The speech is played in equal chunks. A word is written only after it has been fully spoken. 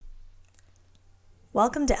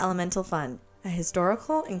Welcome to Elemental Fun, a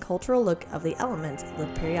historical and cultural look of the elements of the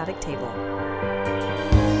periodic table.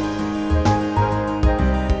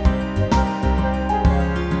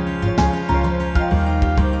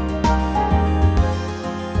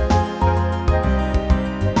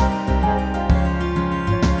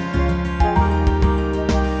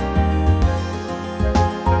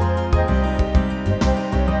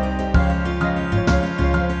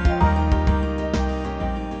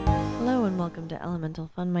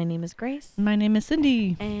 Elemental Fun. My name is Grace. My name is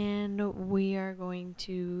Cindy. And we are going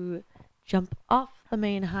to jump off the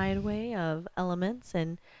main highway of elements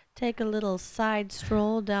and take a little side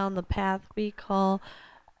stroll down the path we call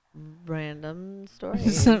random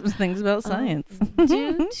stories. Some things about science.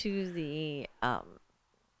 Due to the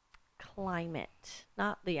climate,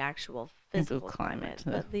 not the actual physical climate,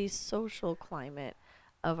 but the social climate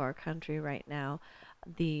of our country right now,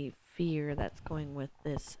 the fear that's going with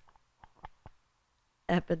this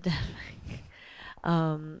epidemic,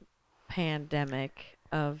 pandemic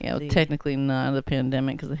of technically not a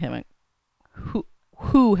pandemic because they haven't.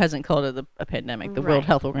 Who hasn't called it a pandemic? The World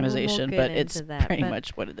Health Organization, we'll but it's pretty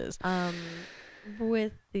much what it is.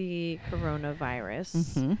 With the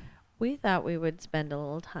coronavirus, we thought we would spend a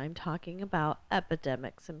little time talking about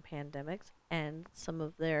epidemics and pandemics and some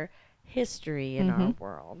of their history in our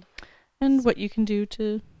world, and what you can do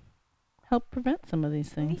to help prevent some of these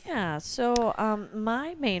things. Yeah, so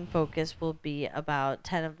my main focus will be about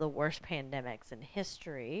 10 of the worst pandemics in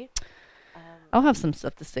history. I'll have some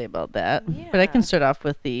stuff to say about that, but I can start off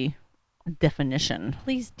with the definition.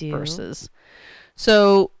 Please do. Versus.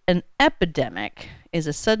 So an epidemic is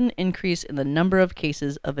a sudden increase in the number of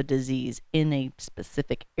cases of a disease in a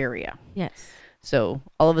specific area. Yes. So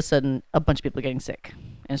all of a sudden, a bunch of people are getting sick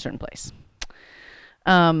in a certain place.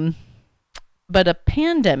 But a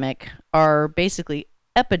pandemic are basically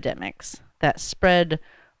epidemics that spread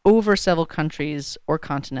over several countries or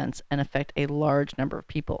continents and affect a large number of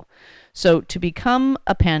people. So to become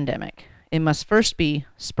a pandemic, it must first be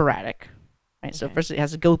sporadic, right? Okay. So first it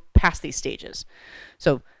has to go past these stages.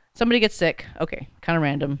 So somebody gets sick, okay, kind of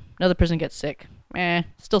random. Another person gets sick,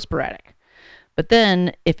 still sporadic. But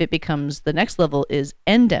then if it becomes, the next level is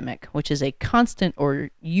endemic, which is a constant or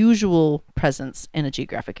usual presence in a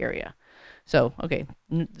geographic area. So, okay,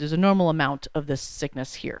 there's a normal amount of this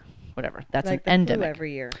sickness here, whatever. That's like an endemic. Flu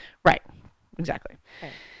every year. Right, exactly.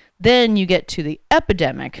 Okay. Then you get to the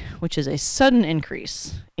epidemic, which is a sudden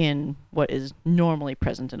increase in what is normally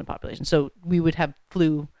present in a population. So we would have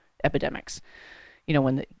flu epidemics,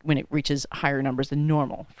 when it reaches higher numbers than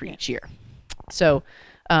normal for each year. So,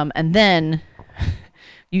 and then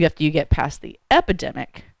you get past the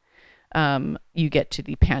epidemic, you get to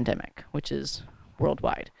the pandemic, which is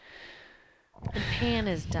worldwide. And pan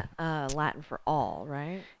is Latin for all,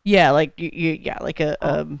 right? Yeah, like yeah, like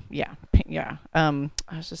a yeah. I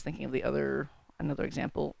was just thinking of another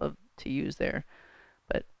example to use there,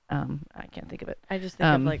 but I can't think of it. I just think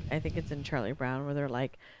of I think it's in Charlie Brown where they're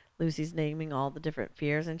like Lucy's naming all the different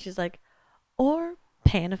fears, and she's like, or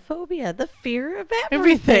panophobia, the fear of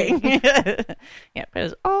everything. Yeah, but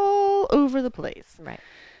it's all over the place. Right.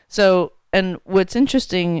 So, and what's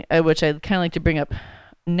interesting, which I'd kind of like to bring up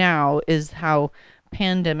now, is how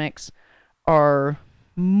pandemics are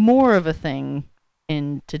more of a thing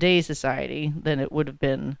in today's society than it would have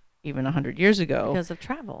been even 100 years ago. Because of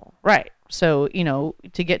travel. Right. So,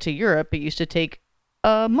 to get to Europe, it used to take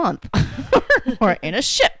a month or in a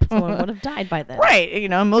ship. Someone would have died by then. Right.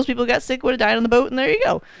 Most people got sick, would have died on the boat, and there you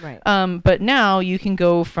go. Right. But now you can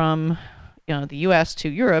go from, the U.S. to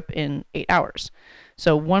Europe in 8 hours.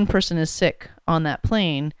 So one person is sick on that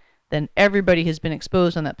plane, then everybody has been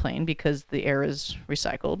exposed on that plane because the air is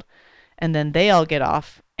recycled. And then they all get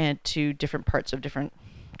off and to different parts of different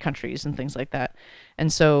countries and things like that.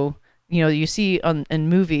 And so, you see in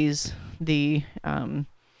movies, the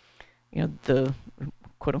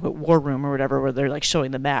quote unquote war room or whatever, where they're like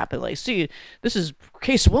showing the map and like, see, this is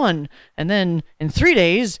case 1. And then in 3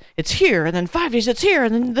 days it's here. And then 5 days it's here.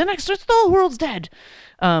 And then the next, the whole world's dead.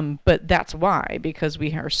 But that's why, because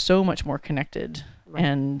we are so much more connected. Right.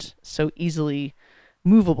 And so easily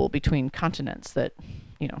movable between continents that,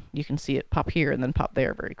 you can see it pop here and then pop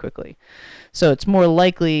there very quickly. So it's more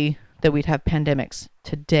likely that we'd have pandemics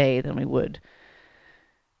today than we would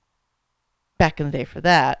back in the day for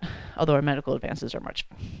that, although our medical advances are much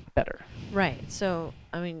better. Right. So,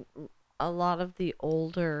 a lot of the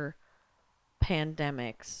older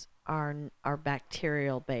pandemics are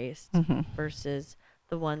bacterial based versus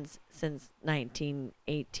the ones since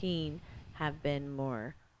 1918 have been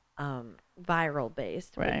more viral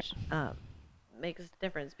based, right. Which makes a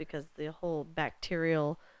difference because the whole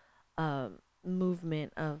bacterial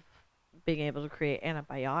movement of being able to create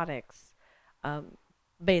antibiotics um,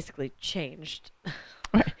 basically changed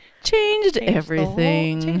Right. Changed changed the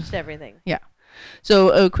everything. changed everything. Yeah. So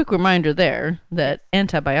a quick reminder there that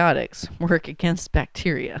antibiotics work against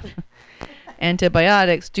bacteria.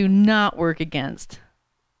 Antibiotics do not work against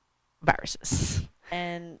viruses.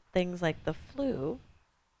 And things like the flu,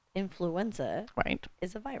 influenza, Right.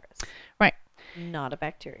 is a virus. Right. Not a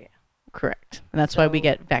bacteria. Correct. And that's why we So-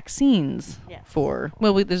 get vaccines Yes. for,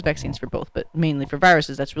 well, there's vaccines for both, but mainly for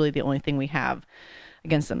viruses. That's really the only thing we have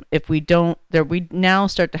against them. If we don't, we now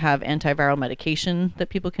start to have antiviral medication that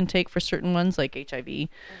people can take for certain ones, like HIV.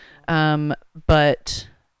 But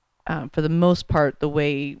for the most part, the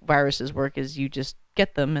way viruses work is you just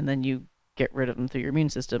get them and then you get rid of them through your immune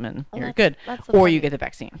system and Well, you're good. that's the Or you funny- get the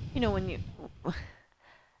vaccine.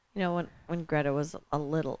 When Greta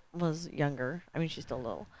was younger. I mean, she's still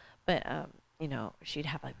little, but she'd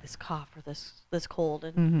have like this cough or this cold,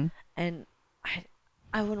 and Mm-hmm. and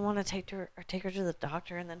I wouldn't want to take her to the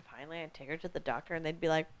doctor, and then finally I'd take her to the doctor, and they'd be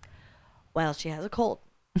like, "Well, she has a cold,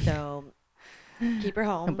 so keep her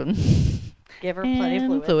home, give her plenty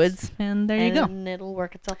of fluids, and there you go. and it'll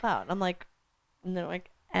work itself out." And I'm like, and they're like,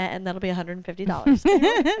 and that'll be $150.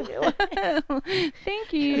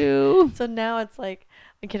 Thank you. So now it's like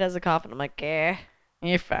the kid has a cough, and I'm like,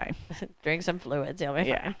 You're fine. drink some fluids, you'll be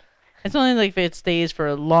Yeah. fine. It's only like if it stays for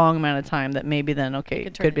a long amount of time that maybe then could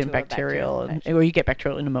it turn could be into a bacterial, bacterial infection. or you get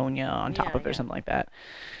bacterial pneumonia on top Yeah, of it or yeah. something like that.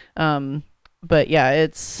 But yeah,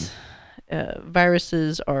 it's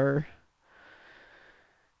viruses are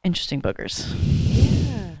interesting buggers.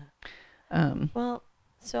 Yeah. Well,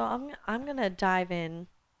 so I'm gonna dive in.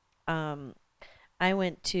 I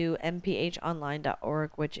went to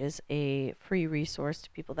mphonline.org, which is a free resource to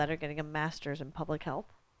people that are getting a master's in public health.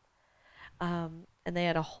 And they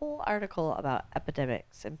had a whole article about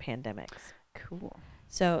epidemics and pandemics. Cool.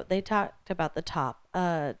 So they talked about the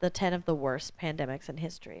 10 of the worst pandemics in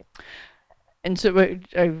history. And so,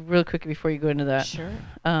 real quick before you go into that, Sure.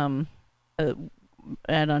 uh,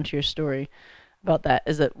 add on to your story about that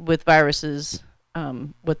is that with viruses,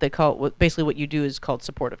 basically what you do is called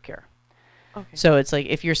supportive care. Okay. So it's like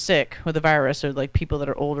if you're sick with a virus, or like people that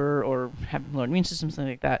are older or have low immune systems,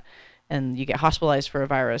 something like that, and you get hospitalized for a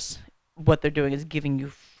virus, what they're doing is giving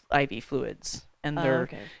you IV fluids, and they're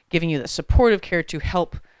okay. giving you the supportive care to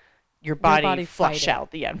help your body, flush fight it.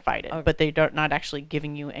 out and fight it. Okay. But they don't not actually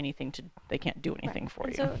giving you anything they can't do anything for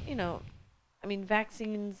And you. So, I mean,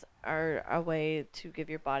 vaccines are a way to give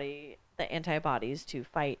your body the antibodies to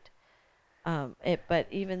fight it. But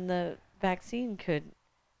even the vaccine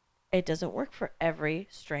it doesn't work for every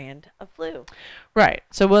strand of flu. Right.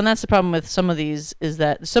 So, well, and that's the problem with some of these is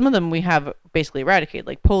that some of them we have basically eradicated.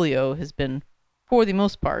 Like polio has been, for the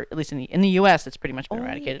most part, at least in the U.S., it's pretty much been Only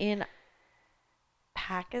eradicated. in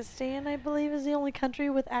Pakistan, I believe, is the only country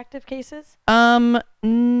with active cases.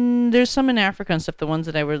 There's some in Africa and stuff. The ones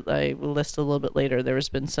that I will list a little bit later. There has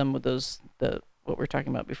been some with what we're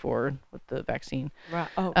talking about before with the vaccine. Right.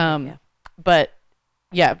 Oh, yeah. But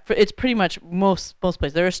yeah, it's pretty much most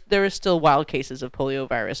places. There is still wild cases of polio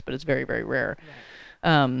virus, but it's very, very rare.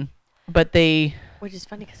 Right. But Which is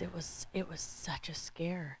funny because it was such a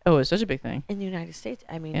scare it's such a big thing. in the United States.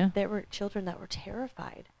 I mean, Yeah. there were children that were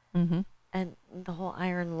terrified, Mm-hmm. and the whole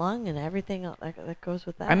iron lung and everything that goes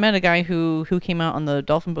with that. I met a guy who came out on the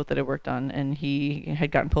dolphin boat that I worked on, and he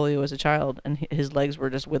had gotten polio as a child, and his legs were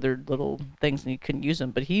just withered little things, and he couldn't use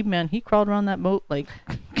them. But he crawled around that boat like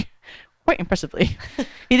quite impressively.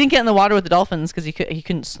 He didn't get in the water with the dolphins because he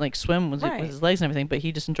couldn't like swim with Right. his legs and everything. But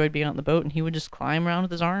he just enjoyed being out in the boat, and he would just climb around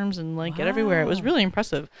with his arms and like get everywhere. It was Wow. really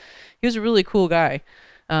impressive. He was a really cool guy.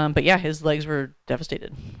 But yeah, his legs were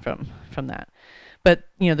devastated from that. But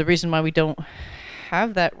the reason why we don't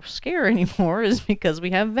have that scare anymore is because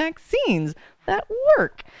we have vaccines that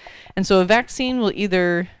work. And so a vaccine will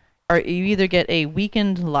you either get a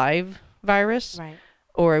weakened live virus Right.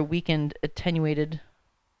 or a weakened attenuated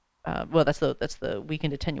that's the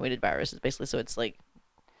weakened attenuated virus is basically, so it's like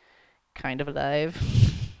kind of alive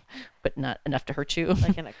but not enough to hurt you.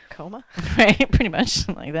 Like in a coma. Right, pretty much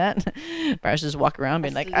like that. Viruses walk around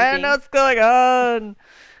being like, I don't know Sleeping. what's going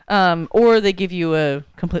on. Or they give you a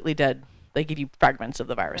completely dead. They give you fragments of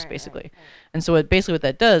the virus, Right, basically. right, right. And so what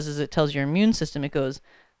that does is it tells your immune system, it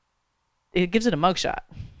gives it a mugshot.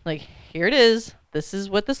 Like, here it is. This is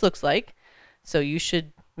what this looks like. So you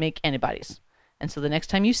should make antibodies. And so the next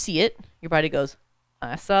time you see it, your body goes,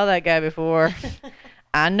 I saw that guy before.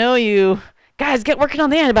 I know you. Guys, get working on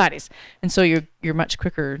the antibodies. And so you're much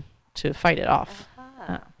quicker to fight it off.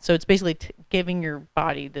 Aha. So it's basically giving your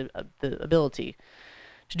body the ability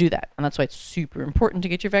to do that. And that's why it's super important to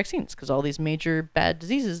get your vaccines, because all these major bad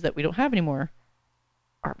diseases that we don't have anymore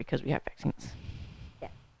are because we have vaccines.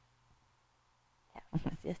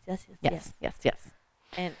 Yes.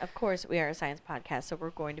 And of course, we are a science podcast, so we're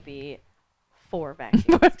going to be for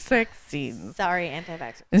vaccines. Vaccines. Sorry,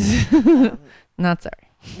 anti-vaxxers. Not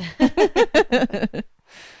sorry.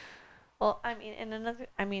 Well, I mean, and another,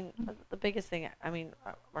 I mean, the biggest thing, I mean,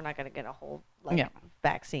 we're not going to get a whole Yeah.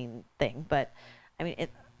 vaccine thing, but I mean,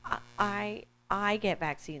 I get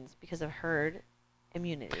vaccines because of herd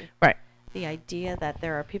immunity. Right. The idea that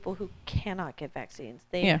there are people who cannot get vaccines.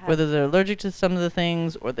 They Yeah, have, whether they're allergic to some of the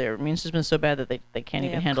things or their immune system is so bad that they can't they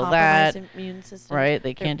even have handle that. compromised immune systems. Right,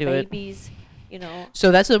 they They're can't do it. babies, you know.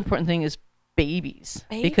 So that's the important thing is babies.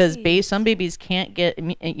 Because Babies. some babies can't get,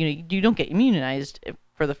 you don't get immunized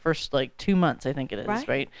for the first like 2 months, I think it is,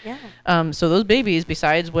 right? Yeah. So those babies,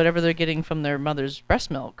 besides whatever they're getting from their mother's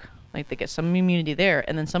breast milk, like they get some immunity there,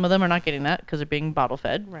 and then some of them are not getting that because they're being bottle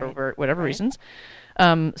fed Right. for whatever Right. reasons.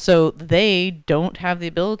 So they don't have the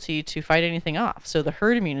ability to fight anything off. So the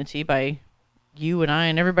herd immunity by you and I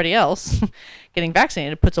and everybody else getting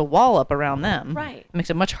vaccinated puts a wall up around them. Right. It makes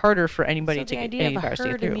it much harder for anybody So to the get idea any of a virus to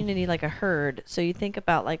get herd through. immunity, like a herd. So you think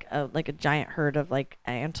about like a giant herd of like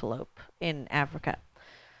antelope in Africa.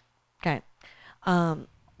 Okay.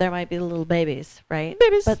 There might be little babies, right?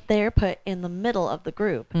 Babies. But they're put in the middle of the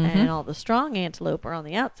group, Mhm. and all the strong antelope are on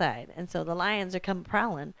the outside, and so the lions are come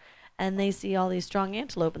prowling, and they see all these strong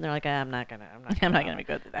antelope, and they're like, I'm not gonna be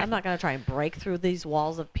good at that. I'm not gonna try and break through these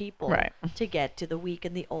walls of people Right. to get to the weak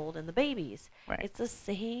and the old and the babies. Right. It's the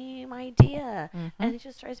same idea, Mhm. and it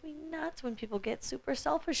just drives me nuts when people get super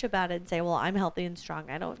selfish about it and say, "Well, I'm healthy and strong.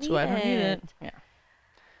 I don't need So I don't need it." it. Yeah.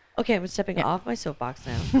 Okay, I'm stepping Yeah. off my soapbox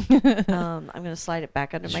now. I'm gonna slide it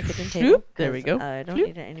back under my kitchen table. Shoop. There we 'cause go. I don't Shoop.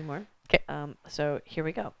 need it anymore. 'Kay. So here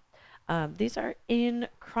we go. These are in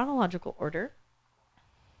chronological order.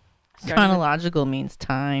 Starting with- Chronological means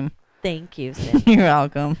time. Thank you, Sid. You're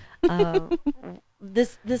welcome.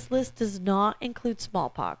 This list does not include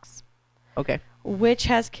smallpox, Okay. which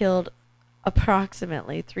has killed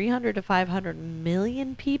approximately 300 to 500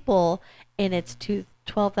 million people in its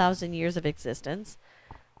 12,000 years of existence.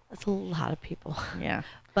 That's a lot of people. Yeah.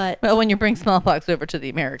 But Well, when you bring smallpox over to the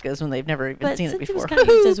Americas when they've never even seen it since before. it was kind of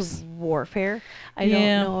used Oops. as warfare, I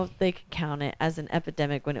Yeah. don't know if they could count it as an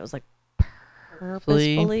epidemic when it was like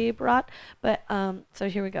purposefully brought. But so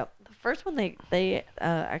here we go. The first one they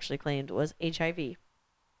actually claimed was HIV.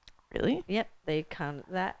 Really? Yep, they counted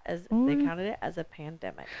that as they Mm. counted it as a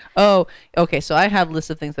pandemic. Oh, okay. So I have lists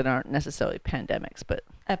of things that aren't necessarily pandemics, but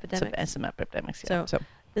Epidemic. some epidemics. Yeah. So,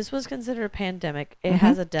 this was considered a pandemic. It Mhm.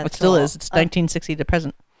 has a death It still toll is. It's of- 1960 to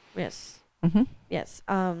present. Yes. Mm-hmm. Yes.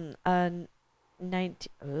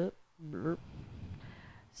 19.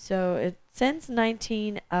 So since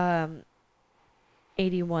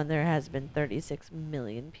 1981, there has been 36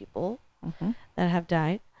 million people Mm-hmm. that have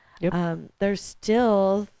died. Yep. There's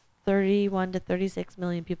still 31 to 36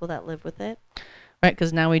 million people that live with it. Right,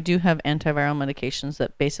 because now we do have antiviral medications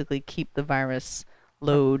that basically keep the virus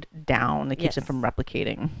load down. It keeps it Yes. from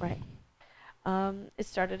replicating. Right. It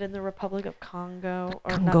started in the Republic of Congo,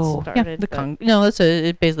 or Congo. not started, Yeah, the but- Congo. No, that's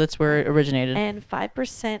where it originated. And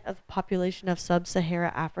 5% of the population of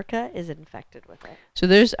sub-Sahara Africa is infected with it. So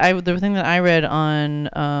the thing that I read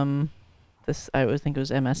on this, I would think it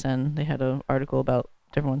was MSN. They had an article about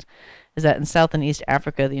different ones. Is that in South and East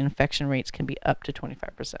Africa the infection rates can be up to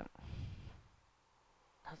 25%.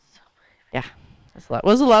 That's a lot. It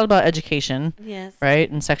was a lot about education, Yes.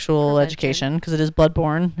 right, and sexual Prevention. education because it is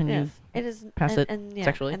bloodborne and Yes, you it is. pass it and yeah,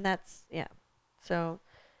 sexually. and that's So,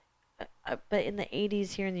 but in the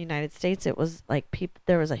 80s here in the United States, it was like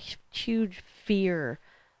there was a huge fear.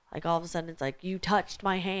 Like all of a sudden, it's like you touched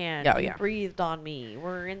my hand, Oh, you yeah. breathed on me,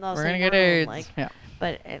 we're in the we're same gonna get room. AIDS. Like, yeah.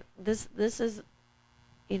 but this is,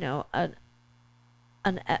 a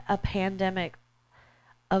pandemic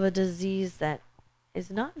of a disease that is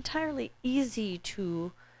not entirely easy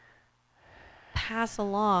to pass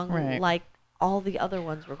along, Right. like all the other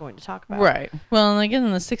ones we're going to talk about. Right. Well, and again,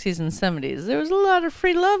 in the 60s and 70s, there was a lot of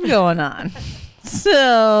free love going on.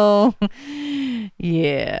 So,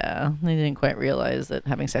 yeah, they didn't quite realize that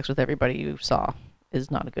having sex with everybody you saw is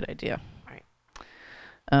not a good idea. Right.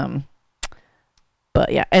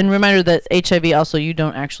 But yeah, and reminder that HIV also, you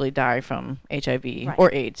don't actually die from HIV Right. or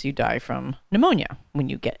AIDS. You die from pneumonia when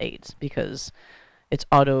you get AIDS because it's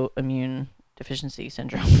autoimmune deficiency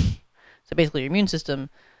syndrome. So basically, your immune system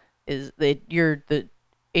is the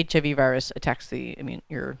HIV virus attacks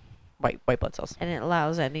your white blood cells. And it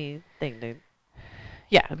allows anything to.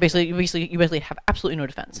 Yeah, you basically have absolutely no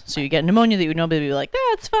defense. So you get pneumonia that you would normally be like,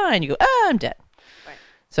 it's fine. You go, I'm dead. Right.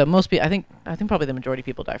 So most people, I think probably the majority of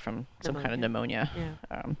people die from some kind of pneumonia,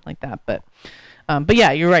 Yeah. like that. But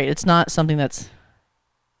yeah, you're right. It's not something that's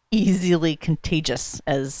easily contagious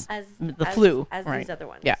as the flu, as right? these other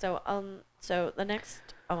ones. Yeah. So the next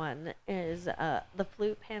one is the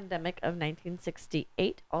flu pandemic of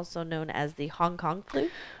 1968, also known as the Hong Kong flu.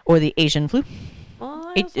 Or the Asian flu. Well,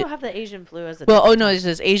 I It- also it- have the Asian flu as a Well, oh different no, type. it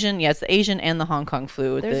says Asian. Yeah, it's the Asian and the Hong Kong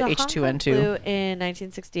flu with There's the a Hong Kong H2N2. flu in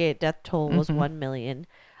 1968. Death toll was Mhm. 1 million.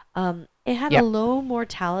 It had Yep. a low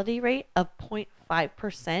mortality rate of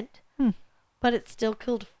 0.5%, Hmm. but it still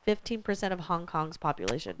killed 15% of Hong Kong's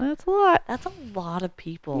population. That's a lot. That's a lot of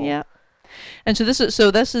people. Yeah. And so this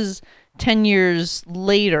is 10 years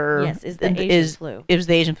later. Yes, is the Asian flu. It was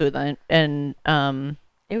the Asian flu then, and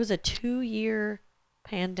It was a 2-year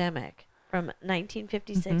pandemic from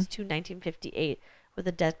 1956 to 1958 with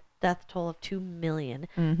a death toll of 2 million.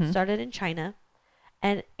 mhm. Started in China.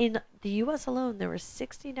 And in the U.S. alone, there were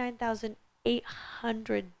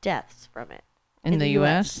 69,800 deaths from it. in the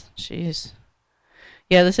U.S. Jeez.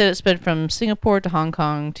 Yeah, they said it spread from Singapore to Hong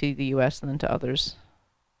Kong to the U.S. and then to others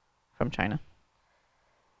from China.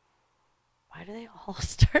 Why do they all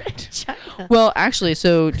start in China? Well, actually,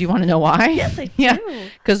 so do you want to know why? Yes, I Yeah. do.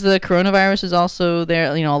 Because the coronavirus is also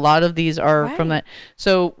there. You know, a lot of these are from Right. that.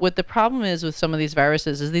 So what the problem is with some of these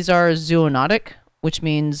viruses is these are zoonotic, which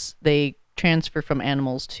means they transfer from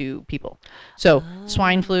animals to people. So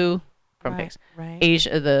swine flu from pigs. Right.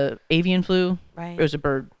 The avian flu, Right. it was a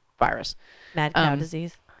bird virus. Mad cow um,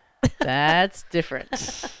 disease. That's different.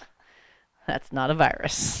 That's not a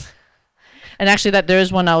virus. And actually, that there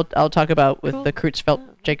is one I'll talk about with Cool. the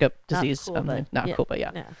Creutzfeldt-Jakob Not disease. cool, but not yeah. cool, but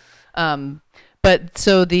yeah. Yeah. But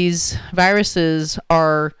so these viruses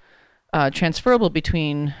are transferable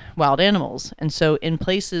between wild animals. And so in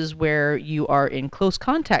places where you are in close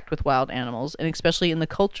contact with wild animals, and especially in the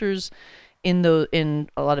cultures in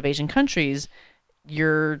a lot of Asian countries,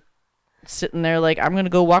 you're sitting there like, I'm going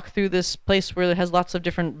to go walk through this place where it has lots of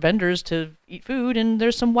different vendors to eat food, and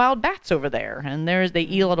there's some wild bats over there. And they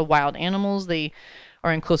eat a lot of wild animals. They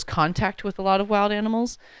are in close contact with a lot of wild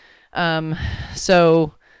animals.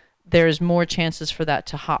 So there's more chances for that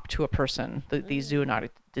to hop to a person, these zoonotic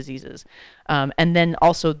diseases. And then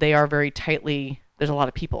also they are very tightly, there's a lot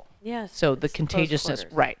of people. Yes. So the it's close contagiousness,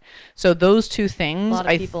 quarters. right. So those two A things. lot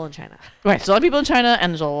of people in China. Right. So a lot of people in China,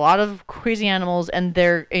 and there's a lot of crazy animals, and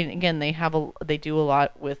and again, they do a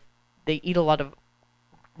lot they eat a lot of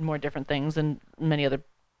more different things than many other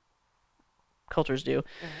cultures do.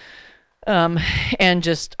 And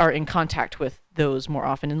just are in contact with those more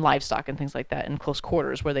often in livestock and things like that in close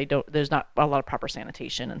quarters where there's not a lot of proper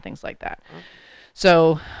sanitation and things like that. Okay.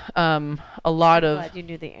 So a lot I'm of glad you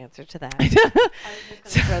knew the answer to that. I was just going to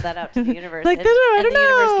throw that out to the universe. like, and, I and don't the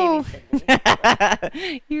universe gave me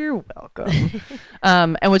Sydney. You're welcome.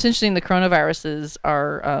 And what's interesting, the coronaviruses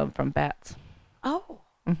are from bats. Oh.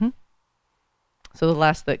 Mm-hmm. So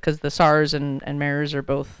because the SARS and MERS are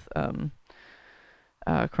both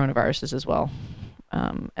coronaviruses as well,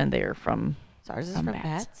 and they are from SARS is from from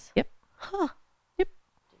bats. bats? Yep. Huh. Yep.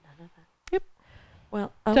 Did not know that. Yep.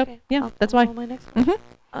 Well, So, okay. yeah, that's I'll why. go on my next one.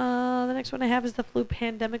 Mhm. The next one I have is the flu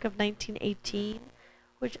pandemic of 1918,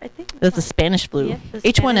 which I think That's the Spanish flu. Yeah, the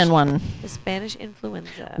H1N1. the Spanish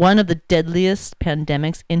influenza. One of the deadliest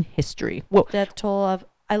pandemics in history. Whoa. Death toll of,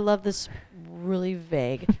 I love this really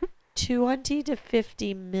vague, 20 to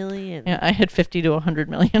 50 million. Yeah, I had 50 to 100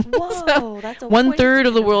 million. Whoa, So that's a 1/3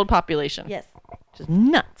 of the 1/3 world population. Yes. Which is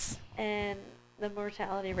nuts. And the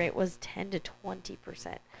mortality rate was 10 to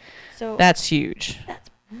 20%. So That's huge. that's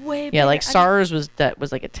way Yeah, bigger. like I mean, SARS was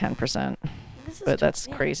like at 10%. this is but that's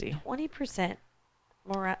yeah, crazy. 20%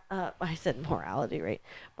 I said mortality rate,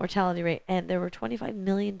 and there were 25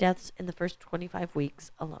 million deaths in the first 25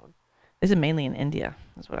 weeks alone. This is mainly in India.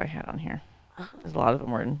 That's what I had on here. Oh. There's a lot of them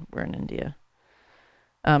were in India.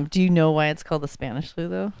 Do you know why it's called the Spanish flu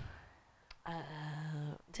though?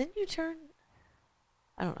 Didn't you turn?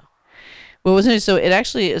 I don't know. Well, wasn't it? So it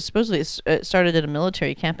actually it started at a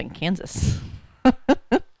military camp in Kansas.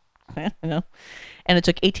 You know, and it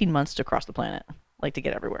took 18 months to cross the planet, like to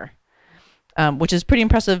get everywhere. Which is pretty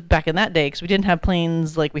impressive back in that day because we didn't have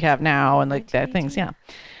planes like we have now and like that things. Yeah.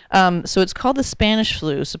 So it's called the Spanish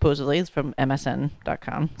flu. Supposedly, it's from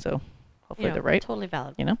MSN.com. So hopefully they're right. Totally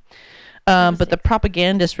valid. You know. But the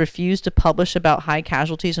propagandists refused to publish about high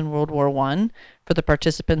casualties in World War I for the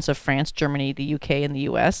participants of France, Germany, the UK, and the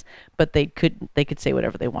US. But they could say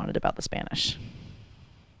whatever they wanted about the Spanish.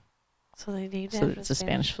 So they named So after it's the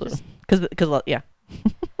Spanish flu. Just- Because yeah.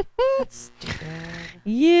 That's stupid.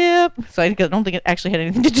 Yep. So I don't think it actually had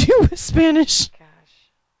anything to do with Spanish.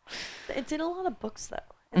 Gosh. It's in a lot of books though.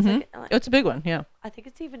 It's Mhm. like It's a big one. Yeah. I think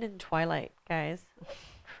it's even in Twilight, guys.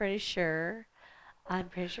 Pretty sure. I'm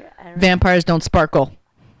pretty sure. Vampires don't sparkle.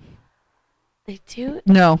 They do.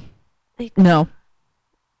 No. They No.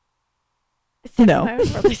 It's in No.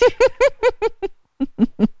 Twilight World, they do.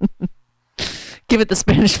 Give it the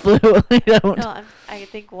Spanish flu. I don't. No, I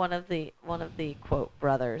think one of the quote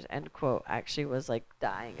brothers end quote actually was like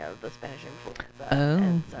dying of the Spanish influenza, Oh,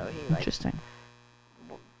 and so he like Interesting.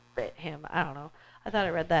 bit him. I don't know. I thought I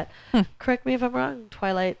read that. Hmm. Correct me if I'm wrong,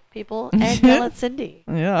 Twilight people, and yell at Cindy.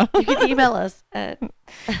 Yeah. You can email us at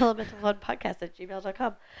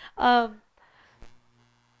elementalfunpodcast@gmail.com.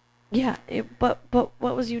 Yeah, but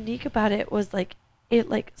what was unique about it was like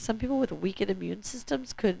some people with weakened immune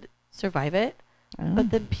systems could survive it, Oh.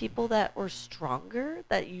 but then people that were stronger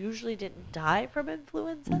that usually didn't die from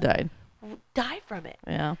influenza Died. die from it.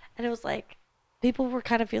 Yeah. And it was like people were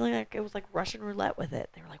kind of feeling like it was like Russian roulette with it.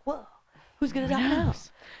 They were like, "Whoa, who's gonna die now?"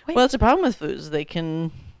 Wait. Well, that's the problem with foods. They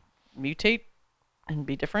can mutate and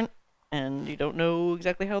be different, and you don't know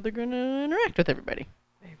exactly how they're going to interact with everybody.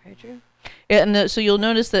 Very, very true. Yeah, and so you'll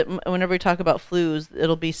notice that whenever we talk about flus,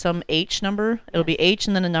 it'll be some H number. It'll be H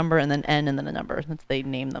and then a number and then N and then a number. They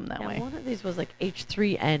name them that Now, way. one of these was like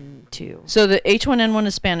H3N2. So the H1N1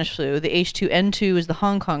 is Spanish flu, the H2N2 is the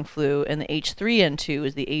Hong Kong flu, and the H3N2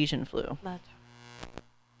 is the Asian flu. That's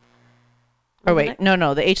Or wait,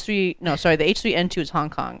 no, the H3N2 is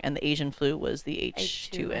Hong Kong, and the Asian flu was the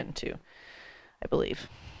H2N2, I believe.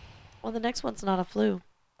 Well, the next one's not a flu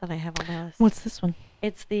that I have on my list. What's this one?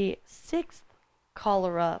 It's the 6th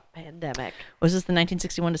cholera pandemic. Was this the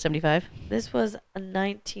 1961 to 75? This was a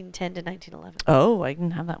 1910 to 1911. Oh, I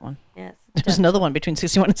didn't have that one. Yes. There's another one between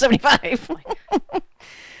 61 and 75.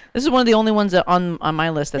 This is one of the only ones that on my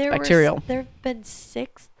list that's bacterial. There have been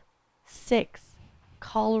six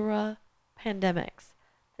cholera pandemics.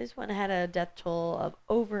 This one had a death toll of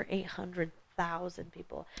over 800,000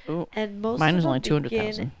 people. Ooh, And most mine of was them only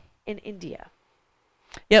 200,000. begin in India.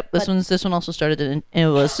 Yep, this But- one also started in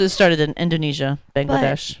it started in Indonesia,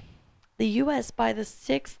 Bangladesh. The U.S., by the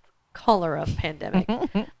 6th cholera pandemic,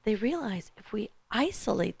 they realized if we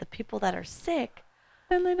isolate the people that are sick,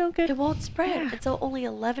 And they don't get it won't spread. And so only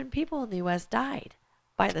 11 people in the U.S. died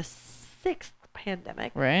by the 6th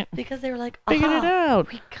pandemic right. because they were like, Figured it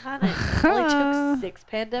out. we got it. Only took 6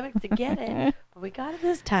 pandemics to get it, but we got it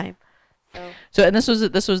this time. So and this was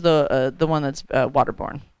the one that's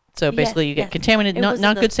waterborne. So basically, you get yes. contaminated, It was in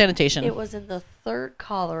not the- good sanitation. It was in the 3rd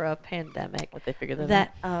cholera pandemic What they figured that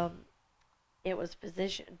that out. it was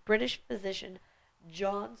British physician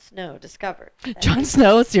John Snow discovered. that Jon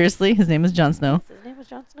Snow, seriously, his name is Jon Snow. His name was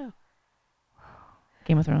John Snow.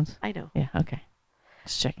 Game of Thrones. I know. Yeah, okay.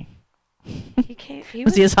 Just checking. He came. He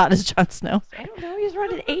Was he as hot as Jon Snow? I don't know. He was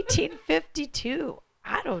born in 1852.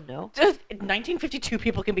 I don't know. Just 1952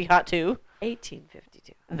 people can be hot too.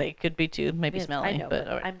 1852. They could be too, maybe Yes, smelly. I know, but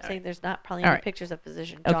but all right, I'm all saying right. there's not probably All any right. pictures of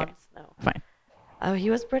physician Okay. John Snow. Fine. Oh, he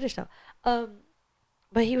was British though.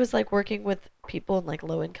 But he was like working with people in like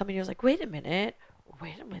low income, and he was like, wait a minute.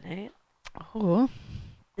 Oh,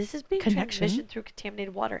 This is being Connection. transmission through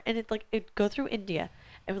contaminated water, and it's like it'd go through India,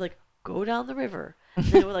 and would like go down the river, and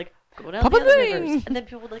then it would like go down Pop the a other thing. rivers, and then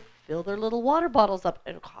people would like fill their little water bottles up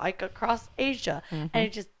and hike across Asia, and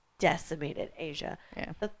it just decimated Asia.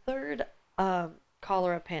 Yeah. The 3rd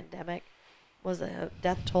cholera pandemic was a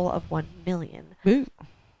death toll of 1 million. Boo.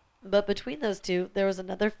 But between those two, there was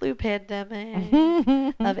another flu pandemic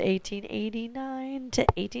of 1889 to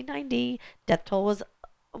 1890. Death toll was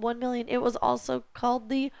 1 million. It was also called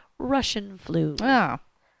the Russian flu. Oh,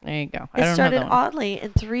 there you go. I It don't started know that one. oddly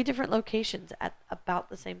in 3 different locations at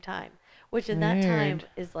about the same time, which in that time Weird.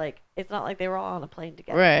 is like, it's not like they were all on a plane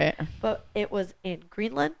together. Right. But it was in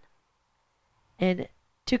Greenland, in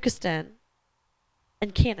Turkestan,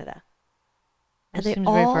 and Canada. And That they seems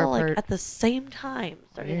very far all like apart. at the same time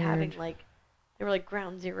started having Weird. like, they were like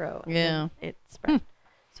ground zero. and Yeah. then it spread.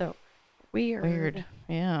 So weird. Weird.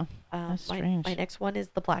 Yeah. That's strange. My next one is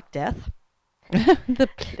the Black Death The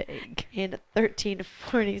plague. in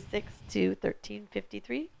 1346 to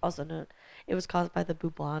 1353, also known. It was caused by the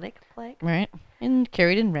bubonic plague. Right. And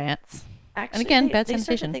carried in rats. Actually, again, they bad started to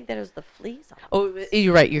sanitation. think that it was the fleas on them. Oh,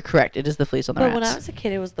 you're right. You're correct. It is the fleas on the But rats. when I was a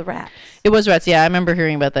kid, it was the rats. It was rats. Yeah, I remember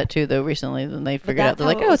hearing about that too, though, recently. When they figured out, that's they're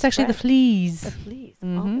like, how it oh, was it's actually the spread. fleas. The fleas on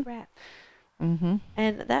Mhm. the rats. Mm-hmm.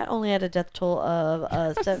 And that only had a death toll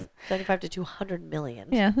of 75 to 200 million.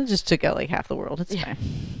 Yeah, it just took out like half the world. It's Yeah. fine.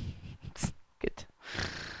 It's good.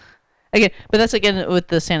 Again, but that's again with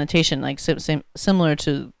the sanitation, like similar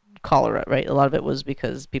to cholera, right? A lot of it was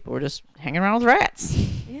because people were just hanging around with rats.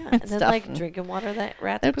 Yeah. Yeah, and then stuff. like drinking water that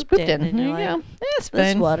rats That's pooped in, and There you're you like, go. It's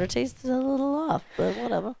this fine. water tastes a little off, but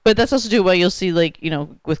whatever. But that's also too why you'll see, like,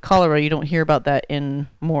 with cholera, you don't hear about that in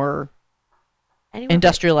more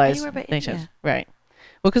industrialized anywhere but nations, India. right?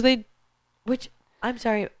 Well, because they Which I'm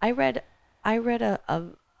sorry, I read a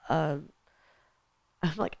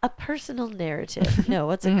I'm like a personal narrative. No,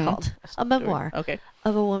 what's it Mhm. called? A memoir Okay.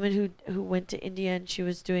 of a woman who went to India, and she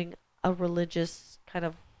was doing a religious kind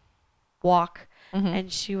of walk, Mm-hmm.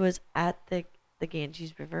 and she was at the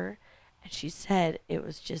Ganges River, and she said it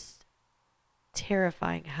was just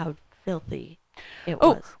terrifying how filthy it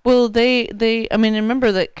Oh, was. well, I mean,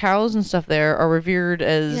 remember that cows and stuff there are revered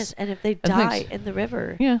as. Yes, and if they as die things. in the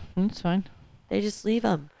river, Yeah, that's fine. they just leave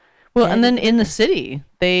them. Well, dead and then in the river. city,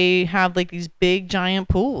 they have like these big giant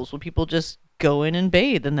pools where people just go in and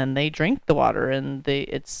bathe, and then they drink the water, and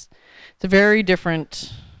it's a very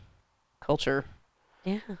different culture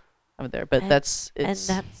Yeah, over there. But And- it's and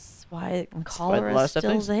that's why that's why cholera is still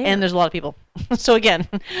is. there. And there's a lot of people. So again,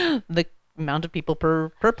 the amount of people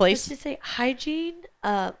per Let's place. just say hygiene,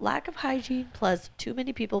 lack of hygiene plus too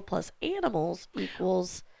many people plus animals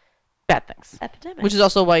equals Bad things. epidemic. Which is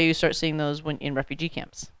also why you start seeing those when in refugee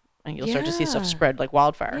camps. And you'll start to see stuff Yeah. spread like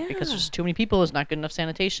wildfire because Yeah. there's too many people. There's not good enough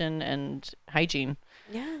sanitation and hygiene.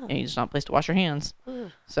 yeah. And there's not a place to wash your hands.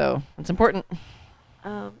 Ugh. So it's important.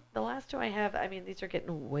 The last two I have, I mean, these are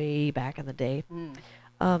getting way back in the day.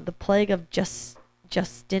 The plague of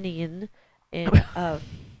Justinian in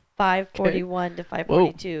 541 to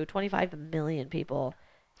 542, 25 million people.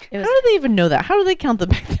 It was, How do they even know that? How do they count them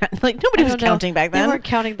back then? Like nobody I was don't know. counting back They then. weren't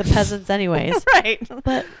counting the peasants anyways. Right.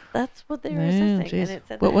 But that's what they were Yeah, assessing. jeez. And it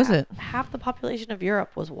said What that was it? half the population of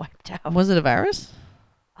Europe was wiped out. Was it a virus?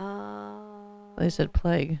 They They said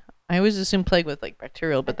plague. I always assume plague with like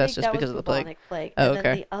bacterial, but that's just because of the plague. Bubonic plague. Oh, And then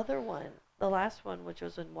okay. the other one, the last one, which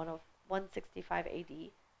was in 165 AD,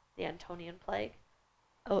 the Antonian plague.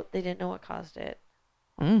 Oh, they didn't know what caused it,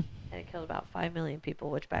 Mm. and it killed about 5 million people,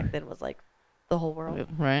 which back then was like the whole world.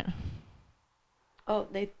 Right. Oh,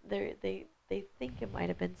 they think it might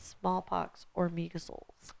have been smallpox or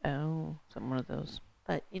measles, Oh, some one of those.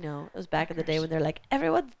 but it was back in the day when they're like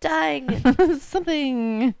everyone's dying.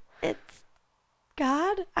 Something. It's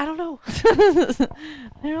God. I don't know.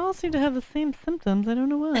 They all seem to have the same symptoms. I don't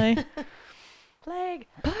know why. Plague.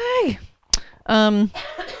 Plague.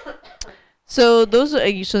 So those are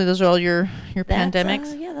usually those are all your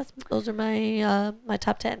pandemics. Yeah, those are my my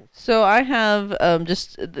top 10. So I have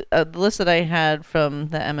just the list that I had from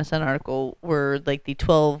the MSN article were like the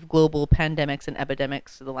 12 global pandemics and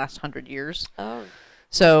epidemics of the last 100 years. Oh,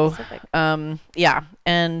 So specific. yeah,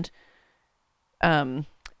 and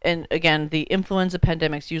again, the influenza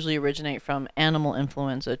pandemics usually originate from animal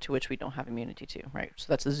influenza to which we don't have immunity to, right? So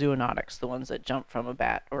that's the zoonotics, the ones that jump from a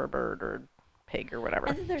bat or a bird or pig or whatever.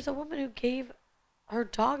 And then there's a woman who gave her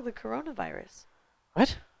dog the coronavirus.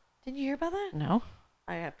 What? Didn't you hear about that? No.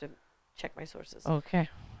 I have to check my sources. Okay,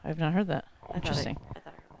 I've not heard that. I thought Interesting. I thought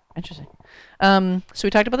I heard that. Interesting. So we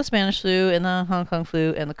talked about the Spanish flu and the Hong Kong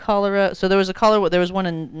flu and the cholera. So there was a cholera. There was one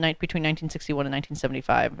in between 1961 and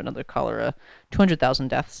 1975. Another cholera, 200,000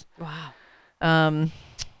 deaths. Wow.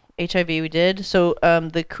 HIV we did. So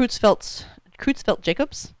the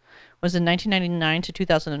Creutzfeldt-Jacobs was in 1999 to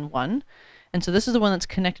 2001, and so this is the one that's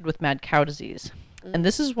connected with mad cow disease, and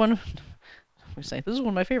this is one. This is one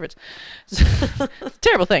of my favorites. It's a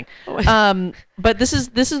terrible thing. But this is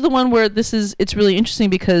the one where it's really interesting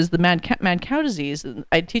because the mad cow disease.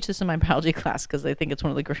 I teach this in my biology class because I think it's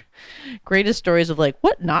one of the greatest stories of like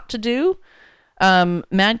what not to do.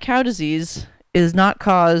 Mad cow disease is not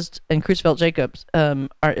caused, and Creutzfeldt-Jacobs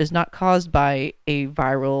is not caused by a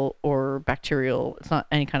viral or bacterial. It's not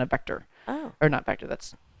any kind of vector, Oh. or not vector.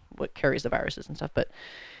 That's what carries the viruses and stuff. But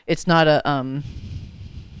it's not a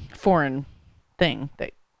foreign thing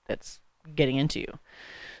that's getting into you.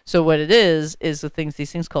 So what it is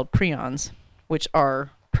these things called prions, which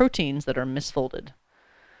are proteins that are misfolded.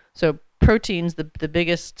 So proteins, the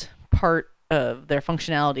biggest part of their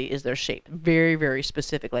functionality is their shape. Very, very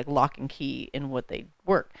specific, like lock and key in what they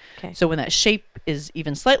work. Okay. So when that shape is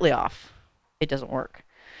even slightly off, it doesn't work.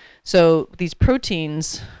 So these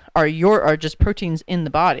proteins are just proteins in the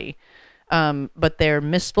body, but they're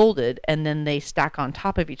misfolded and then they stack on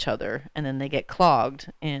top of each other and then they get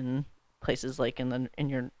clogged in places like in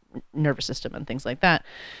your nervous system and things like that.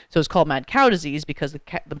 So it's called mad cow disease because the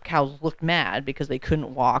cows looked mad because they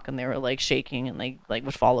couldn't walk and they were like shaking and they like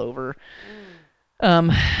would fall over.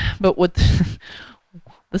 But what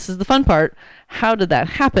this is the fun part. How did that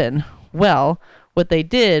happen? Well, what they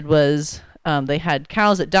did was they had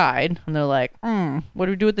cows that died and they're like, what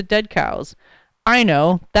do we do with the dead cows? I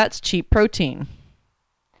know, that's cheap protein.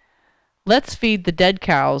 let's feed the dead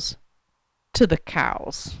cows to the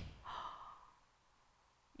cows.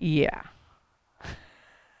 Yeah. Oh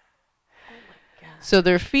my god. So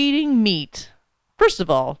they're feeding meat, first of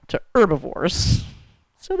all, to herbivores.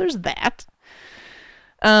 So there's that.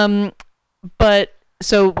 But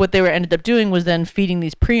so what they were ended up doing was then feeding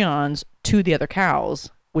these prions to the other cows,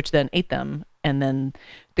 which then ate them. And then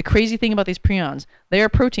the crazy thing about these prions, they are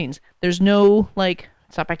proteins. There's no like,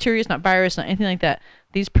 it's not bacteria, it's not virus, not anything like that.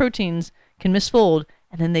 These proteins can misfold,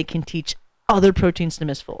 and then they can teach other proteins to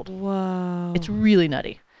misfold. Whoa. It's really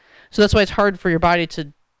nutty. So that's why it's hard for your body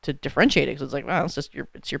to differentiate it, because it's like, well,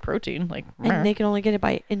 it's your protein, like. And they can only get it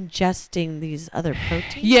by ingesting these other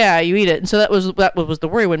proteins. Yeah, you eat it. And so that was the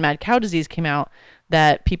worry when mad cow disease came out,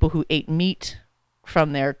 that people who ate meat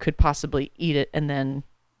from there could possibly eat it and then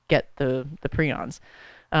get the prions.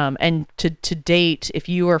 And to date, if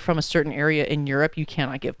you are from a certain area in Europe, you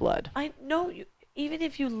cannot give blood. I know. Even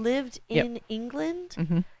if you lived in England,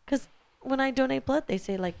 Mm-hmm. because when I donate blood, they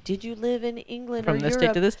say like, "Did you live in England From or this Europe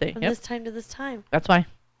date to this date. from Yep. this time to this time?" That's why.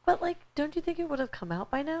 But like, don't you think it would have come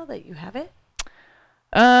out by now that you have it?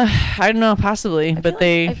 I don't know, possibly, I but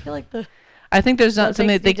feel I feel like the I think there's not blood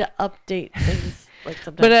something that banks they. need to update things like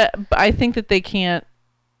sometimes. But I think that they can't.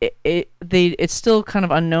 It's still kind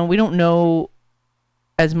of unknown. We don't know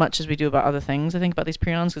as much as we do about other things. I think about these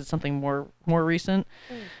prions because it's something more recent.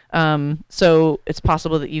 So it's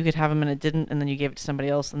possible that you could have them and it didn't, and then you gave it to somebody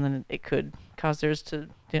else, and then it could cause theirs to.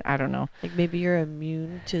 I don't know. Like maybe you're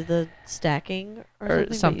immune to the stacking Or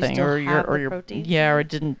but something, you still or have the your proteins yeah, in or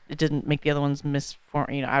it? it didn't make the other ones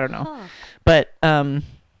misform. I don't know. Huh. But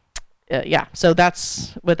yeah. So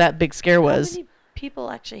that's what that big scare was. How many people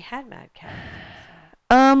actually had mad cow?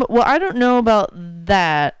 Well, I don't know about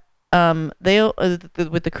that. They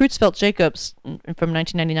with the Creutzfeldt-Jacobs from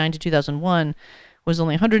 1999 to 2001 was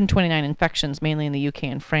only 129 infections, mainly in the UK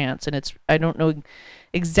and France, and I don't know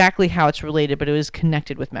exactly how it's related, but it was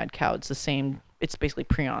connected with mad cow. It's the same. It's basically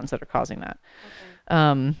prions that are causing that.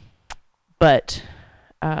 Okay. But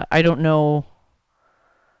I don't know.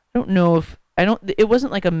 I don't know if I don't. It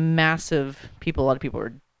wasn't like a massive people. A lot of people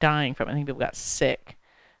were dying from it. I think people got sick,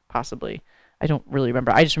 possibly. I don't really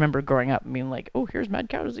remember. I just remember growing up and being like, "Oh, here's mad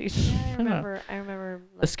cow disease." Yeah, I don't know. remember.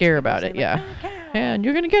 The scare people about saying, it, yeah. "Mad cow." And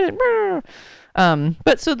you're gonna get it.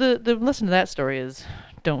 But so the lesson to that story is,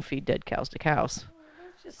 don't feed dead cows to cows.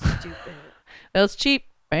 That's just stupid. That's cheap,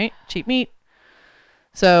 right? Cheap meat.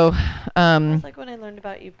 So, It's like when I learned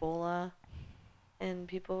about Ebola, and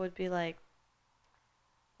people would be like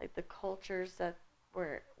the cultures that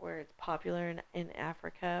where it's popular in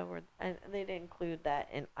Africa, and they didn't include that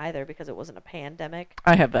in either because it wasn't a pandemic.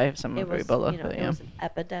 I have some It of was Ebola, but it yeah. was an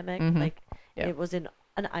epidemic. Mhm. Like Yeah. it was in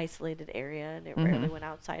an isolated area, and it Mhm. rarely went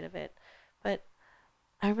outside of it. But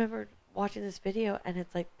I remember watching this video, and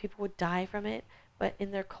it's like people would die from it, but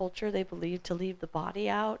in their culture they believed to leave the body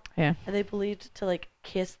out, Yeah. and they believed to like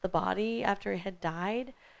kiss the body after it had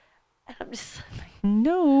died. And I'm just like,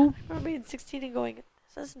 No. I remember being 16 and going,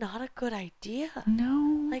 this is not a good idea.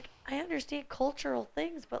 No. Like, I understand cultural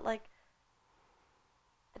things, but like,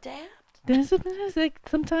 adapt. It's like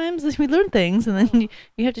sometimes we learn things and then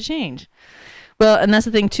you have to change. Well, and that's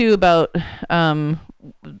the thing too about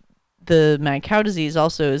the mad cow disease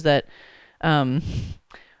also is that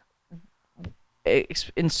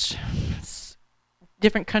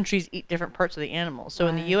different countries eat different parts of the animal. So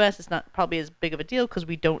in the Right. U.S., it's not probably as big of a deal because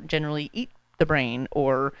we don't generally eat the brain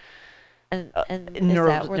or And is nerve.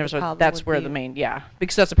 that where the problem That's would where be? the main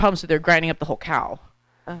because that's the problem. So they're grinding up the whole cow.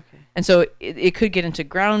 Okay. And so it could get into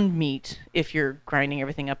ground meat if you're grinding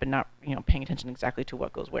everything up and not paying attention exactly to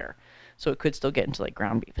what goes where. So it could still get into like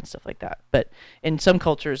ground beef and stuff like that. But in some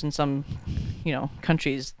cultures, in some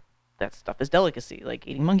countries, that stuff is delicacy, like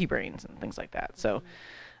eating monkey brains and things like that. So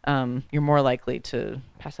you're more likely to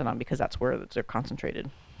pass it on because that's where they're concentrated.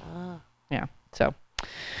 Ah. Yeah. So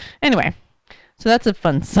anyway, so that's a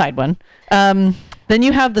fun side one. Then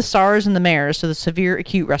you have the SARS and the MERS, so the severe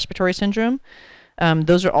acute respiratory syndrome.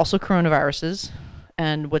 Those are also coronaviruses.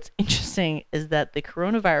 And what's interesting is that the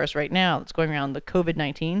coronavirus right now that's going around, the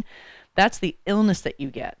COVID-19, that's the illness that you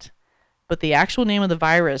get. But the actual name of the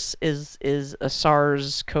virus is a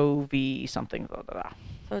SARS-CoV something. Blah, blah, blah.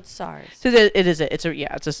 So it's SARS. So it's Why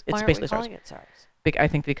aren't basically we SARS. calling it SARS? I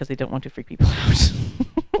think because they don't want to freak people out.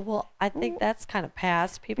 Well, I think that's kind of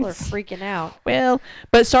past. People are freaking out. Well,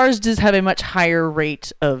 but SARS does have a much higher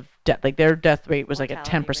rate of death. Like their death rate was like a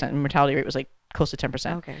Mortality 10%, rate. and mortality rate was like close to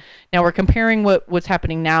 10%. Okay. Now we're comparing what's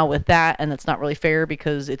happening now with that, and that's not really fair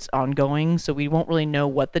because it's ongoing. So we won't really know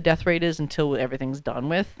what the death rate is until everything's done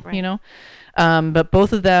with, Right. But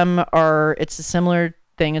both of them it's similar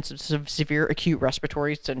thing. It's a severe acute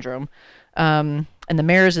respiratory syndrome. And the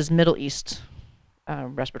MERS is Middle East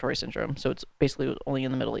respiratory syndrome. So it's basically only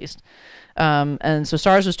in the Middle East. And so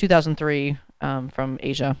SARS was 2003 from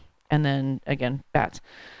Asia. And then, again, bats.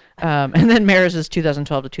 And then MERS is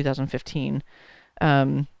 2012 to 2015.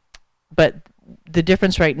 But the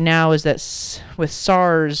difference right now is that with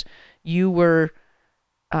SARS, you were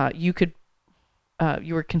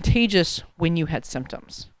contagious when you had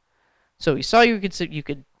symptoms. So you saw you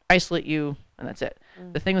could isolate you, and that's it.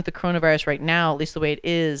 The thing with the coronavirus right now, at least the way it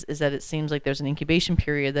is that it seems like there's an incubation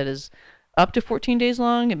period that is up to 14 days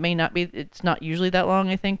long. It may not be, it's not usually that long,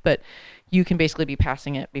 I think, but you can basically be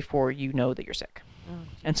passing it before you know that you're sick.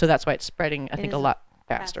 And so that's why it's spreading, I think, a lot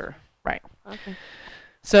faster. Right. Okay.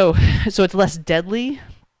 So it's less deadly,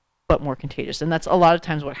 but more contagious. And that's a lot of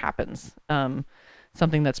times what happens.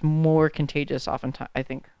 Something that's more contagious oftentimes, I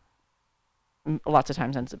think, lots of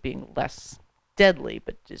times ends up being less deadly,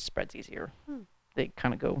 but just spreads easier. They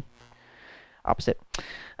kind of go opposite.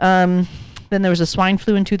 Then there was a swine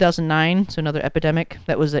flu in 2009, so another epidemic.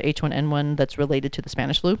 That was the H1N1 that's related to the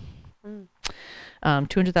Spanish flu.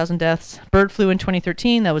 200,000 deaths. Bird flu in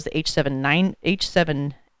 2013, that was the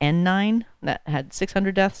H7N9 that had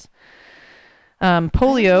 600 deaths.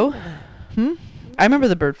 Polio. I remember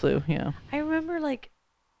the bird flu, yeah. I remember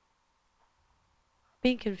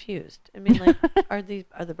being confused. I mean, are the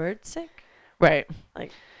birds sick? Right.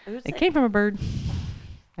 Who's It sick? came from a bird.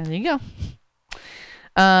 And there you go.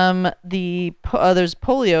 There's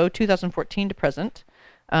polio 2014 to present.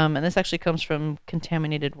 And this actually comes from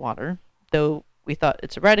contaminated water, though we thought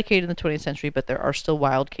it's eradicated in the 20th century, but there are still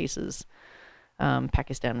wild cases,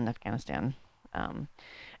 Pakistan and Afghanistan. And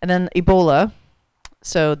then Ebola.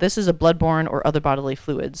 So this is a bloodborne or other bodily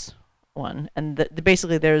fluids one, and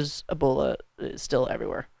basically there's Ebola still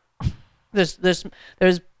everywhere. there's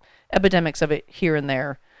epidemics of it here and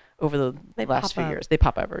there over the last few years. They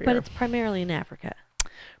pop every year. But it's primarily in Africa.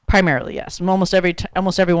 Primarily, yes. And almost every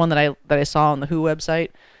one that I saw on the WHO website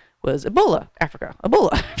was Ebola, Africa.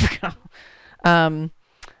 Ebola, Africa.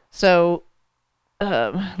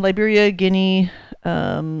 Liberia, Guinea,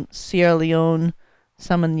 Sierra Leone,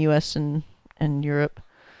 some in the U.S. and Europe.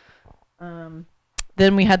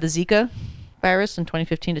 Then we had the Zika virus in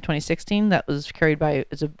 2015 to 2016. That was carried by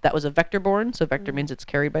that was a vector-borne. So vector means it's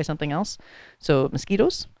carried by something else. So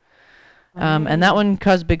mosquitoes. And that one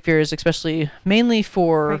caused big fears, especially mainly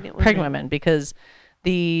for pregnant women, because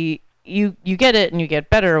you get it and you get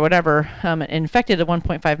better or whatever. It infected at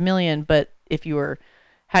 1.5 million, but if you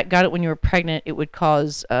got it when you were pregnant, it would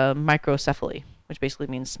cause microcephaly, which basically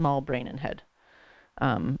means small brain and head.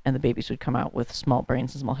 And the babies would come out with small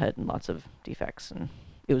brains and small head and lots of defects, and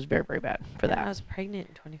it was very, very bad for that. I was pregnant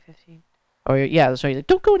in 2015. Oh yeah, that's right. Like,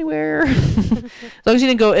 don't go anywhere. As long as you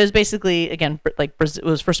didn't go. It was basically, again, like Brazil, it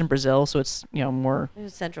was first in Brazil, so it's more. It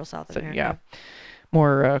was Central South America. Yeah,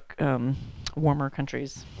 more warmer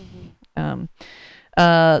countries. There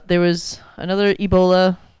was another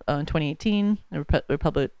Ebola in 2018, the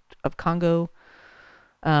Republic of Congo,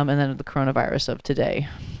 and then the coronavirus of today.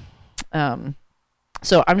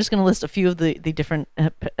 So I'm just going to list a few of the different,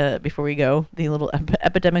 before we go, the little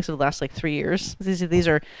epidemics of the last 3 years. These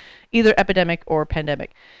are either epidemic or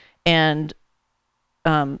pandemic. And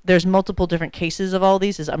there's multiple different cases of all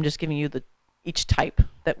these. I'm just giving you each type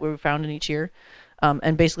that we found in each year.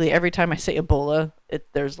 And basically every time I say Ebola,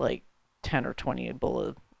 there's 10 or 20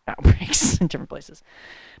 Ebola outbreaks in different places.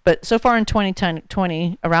 But so far in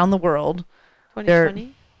 2020, around the world,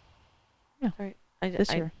 2020? Yeah. Sorry.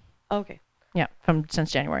 This year. Okay. Yeah,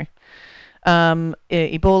 since January.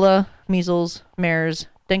 Ebola, measles, MERS,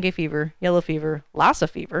 dengue fever, yellow fever, Lassa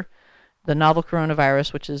fever, the novel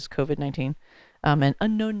coronavirus, which is COVID-19, and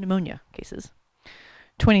unknown pneumonia cases.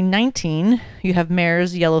 2019, you have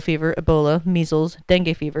MERS, yellow fever, Ebola, measles,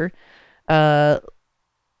 dengue fever,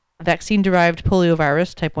 vaccine-derived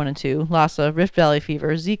poliovirus, type 1 and 2, Lassa, Rift Valley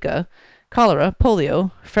fever, Zika, cholera,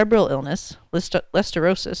 polio, febrile illness,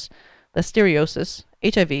 listeriosis,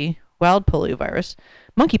 HIV, wild poliovirus,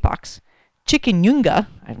 monkeypox, chikungunya,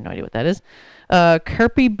 I have no idea what that is,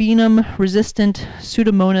 carbapenem-resistant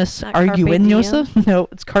Pseudomonas aeruginosa. No,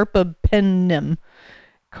 it's carbapenem.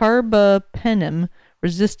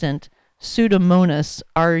 Carbapenem-resistant Pseudomonas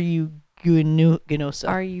aeruginosa.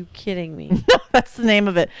 Are you kidding me? No, that's the name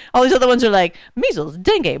of it. All these other ones are like measles,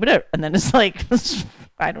 dengue, whatever, and then it's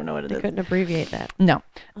I don't know what it is. They couldn't abbreviate that. No.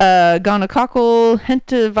 Gonococcal,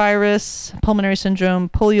 hentavirus, pulmonary syndrome,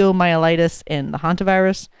 poliomyelitis, and the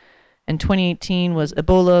hantavirus. And 2018 was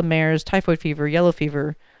Ebola, MERS, typhoid fever, yellow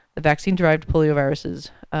fever, the vaccine-derived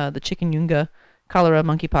polioviruses, the chikungunya, cholera,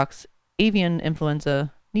 monkeypox, avian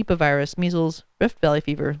influenza, Nipah virus, measles, Rift Valley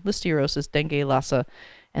fever, listeriosis, dengue, Lassa,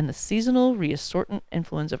 and the seasonal reassortant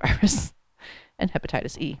influenza virus, and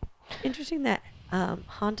hepatitis E. Interesting that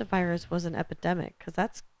hantavirus was an epidemic because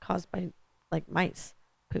that's caused by like mice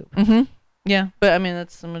poop. Mm-hmm. Yeah, but I mean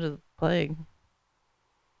that's similar to the plague.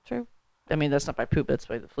 True. I mean that's not by poop; that's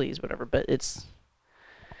by the fleas, whatever. But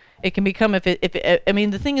it can become if it. I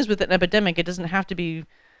mean the thing is with an epidemic, it doesn't have to be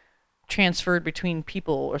transferred between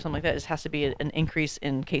people or something like that. It just has to be an increase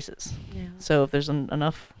in cases. Yeah. So if there's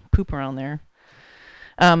enough poop around there.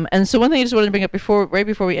 And so one thing I just wanted to bring up right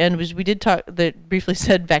before we end was we did talk that briefly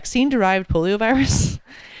said vaccine-derived poliovirus.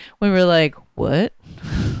 We were like, what?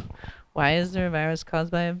 Why is there a virus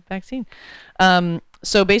caused by a vaccine?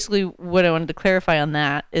 So basically what I wanted to clarify on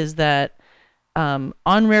that is that on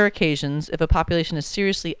rare occasions, if a population is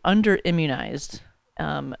seriously under-immunized,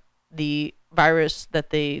 the virus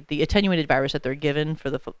the attenuated virus that they're given for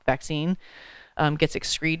the vaccine gets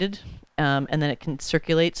excreted, and then it can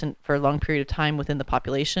circulate for a long period of time within the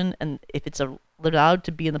population. And if it's allowed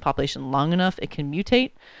to be in the population long enough, it can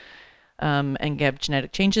mutate and get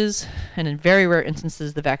genetic changes. And in very rare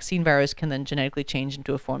instances, the vaccine virus can then genetically change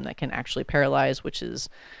into a form that can actually paralyze, which is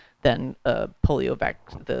then the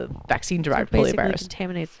vaccine-derived So basically poliovirus.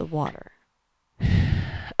 contaminates the water.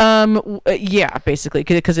 Yeah, basically,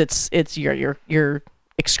 because it's you're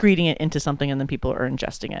excreting it into something and then people are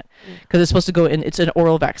ingesting it because it's supposed to go in. It's an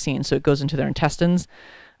oral vaccine, so it goes into their intestines,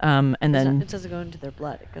 and then It doesn't go into their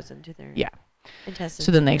blood; it goes into their intestines.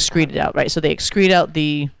 so then they and excrete it out, right? So they excrete out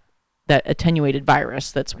that attenuated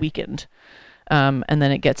virus that's weakened, and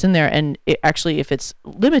then it gets in there, and it actually, if it's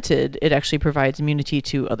limited, it actually provides immunity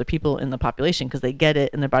to other people in the population because they get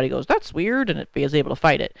it and their body goes, that's weird, and it is able to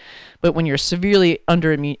fight it. But when you're severely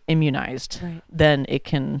under immunized, Right. then it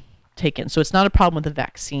can take in. So it's not a problem with the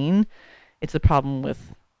vaccine; it's the problem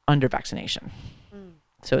with under vaccination. Mm.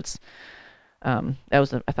 So it's that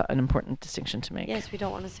was I thought an important distinction to make. Yes, we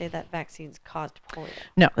don't want to say that vaccines caused polio.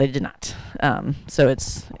 No, they did not. So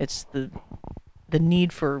it's the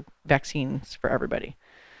need for vaccines for everybody,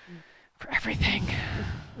 for everything.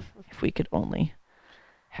 If we could only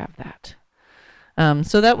have that.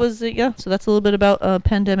 So that was it. Yeah. So that's a little bit about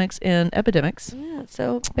pandemics and epidemics. Yeah.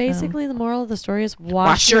 So basically, the moral of the story is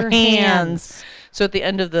Wash your hands. So at the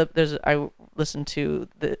end of I listened to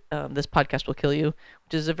this podcast will kill you,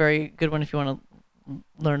 which is a very good one if you want to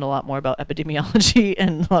learn a lot more about epidemiology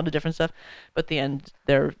and a lot of different stuff. But the end,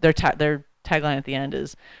 their tagline at the end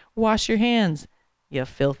is "Wash your hands, you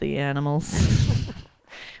filthy animals,"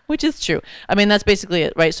 which is true. I mean, that's basically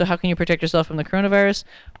it, right? So how can you protect yourself from the coronavirus?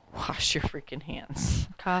 Wash your freaking hands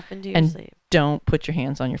Cough into your and sleeve. don't put your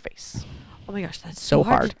hands on your face. Oh my gosh, that's So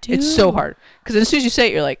hard. to do. It's so hard because as soon as you say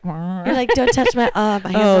it, you're like, You're like, don't touch my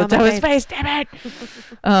my hands oh, on that my was face. face, damn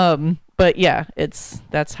it. But yeah,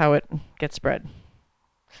 that's how it gets spread.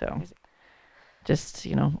 So Crazy. just,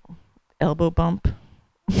 elbow bump.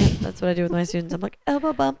 Yeah, that's what I do with my students. I'm like,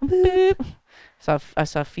 elbow bump. Boop. Boop. I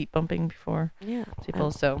saw feet bumping before Yeah.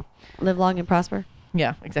 people. So Live long and prosper.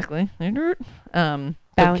 yeah, exactly. Bow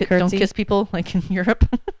Don't and curtsy. kiss people like in Europe.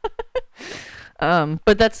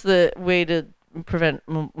 But that's the way to prevent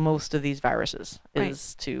most of these viruses Right.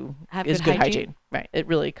 is Have good good hygiene. hygiene. Right. It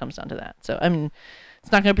really comes down to that. So I mean,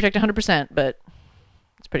 it's not going to protect 100%, but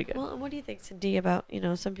it's pretty good. Well, and what do you think, Cindy, about,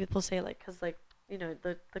 some people say, like, because, like,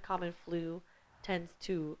 the common flu tends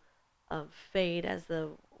to fade as the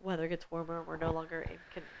weather gets warmer. We're no longer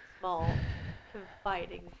in small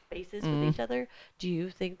confiding spaces with each other. Do you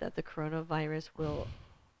think that the coronavirus will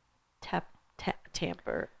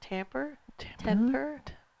temper?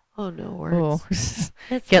 Oh, no words. Oh.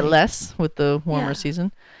 It's Get like- less with the warmer Yeah.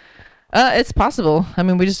 season. It's possible. I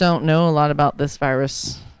mean, we just don't know a lot about this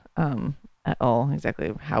virus at all,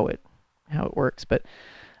 exactly how it works. But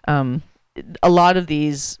a lot of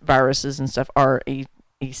these viruses and stuff are a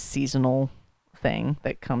seasonal thing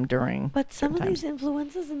that come during. But some of certain these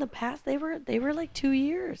influenzas in the past, they were like 2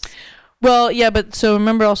 years. Well, yeah, but so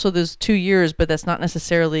remember also there's 2 years, but that's not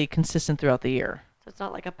necessarily consistent throughout the year. So it's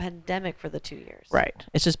not like a pandemic for the 2 years. Right.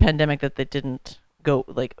 It's just pandemic that they didn't go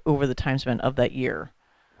like over the time span of that year.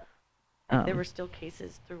 There were still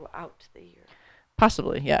cases throughout the year.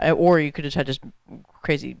 Possibly, yeah. Or you could have had just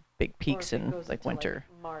crazy big peaks Or if it in goes like into, winter.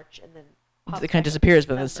 March and then It pops kind back of up disappears, in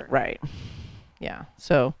but this December. right. Yeah.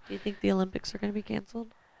 So Do you think the Olympics are going to be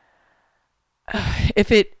canceled?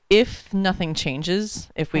 if nothing changes,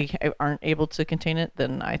 if we aren't able to contain it,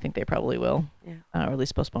 then I think they probably will, Yeah. or at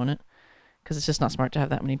least postpone it, because it's just not smart to have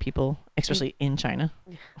that many people, especially in China.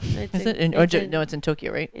 It's Is in, it? No, it's in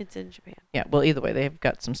Tokyo, right? It's in Japan. Yeah. Well, either way, they've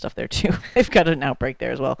got some stuff there too. They've got an outbreak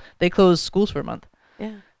there as well. They closed schools for a month.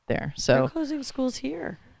 Yeah. there. They're So closing schools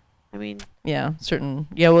here. I mean, yeah,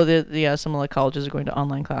 well, some of the colleges are going to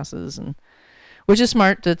online classes, and which is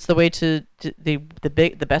smart. That's the way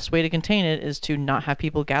the best way to contain it is to not have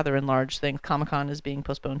people gather in large things. Comic-Con is being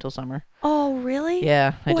postponed until summer. oh really?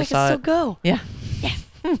 Yeah, I Oh, I just can saw still it. go. Yeah. Yes.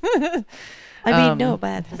 I mean, no,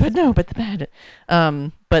 but But the bad.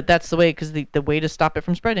 But that's the way, because the way to stop it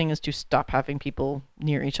from spreading is to stop having people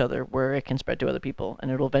near each other where it can spread to other people, and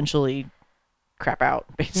it'll eventually crap out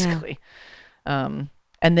basically.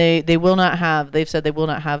 And they will not have. They've said they will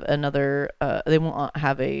not have another. They won't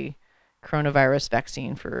have a coronavirus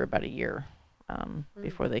vaccine for about a year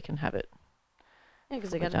before they can have it. yeah,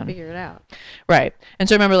 because they put got to down. figure it out. Right. And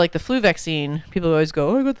so remember, like the flu vaccine, people always go,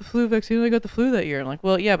 "Oh, I got the flu vaccine. I got the flu that year." I'm like,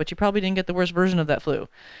 well, yeah, but you probably didn't get the worst version of that flu,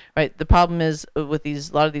 right? The problem is with a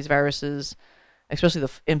lot of these viruses, especially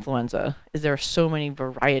the influenza, is there are so many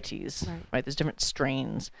varieties, right? There's different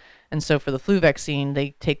strains, and so for the flu vaccine,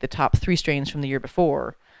 they take the top 3 strains from the year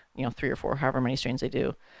before, 3 or 4, however many strains they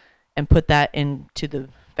do, and put that into the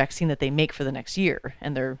vaccine that they make for the next year,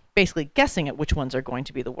 and they're basically guessing at which ones are going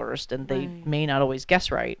to be the worst, and they may not always guess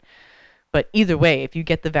right. But either way, if you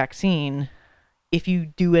get the vaccine, if you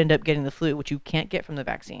do end up getting the flu, which you can't get from the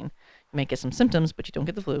vaccine, you might get some symptoms, but you don't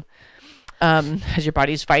get the flu, as your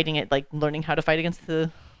body's fighting it, like learning how to fight against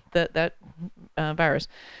that virus.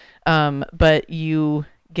 But you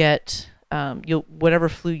get whatever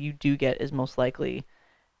flu you do get is most likely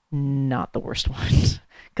not the worst one,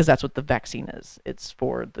 because that's what the vaccine is. It's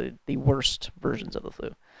for the worst versions of the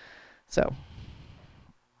flu. So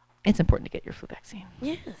it's important to get your flu vaccine.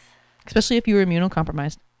 Yes. Especially if you were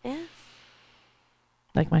immunocompromised. Yes.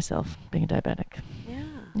 Like myself, being a diabetic. Yeah.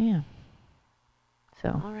 Yeah.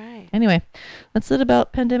 So All right. anyway, that's it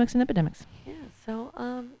about pandemics and epidemics. Yeah. So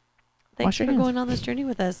Wash thanks your for hands. going on this journey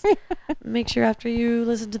with us. Make sure after you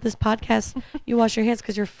listen to this podcast, you wash your hands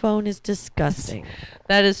because your phone is disgusting.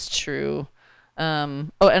 That is true.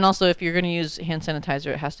 And also if you're going to use hand sanitizer,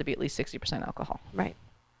 it has to be at least 60% alcohol. Right.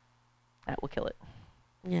 That will kill it.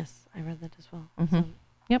 Yes, I read that as well. Mm-hmm. So,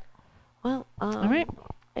 Yep. well, All right.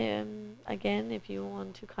 Again, if you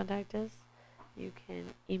want to contact us, you can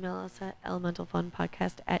email us at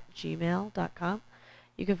elementalfunpodcast@gmail.com.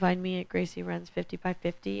 You can find me at Gracie Runs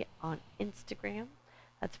 5550 on Instagram.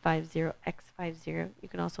 That's 50x50. You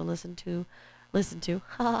can also listen to,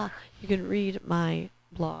 you can read my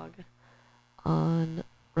blog on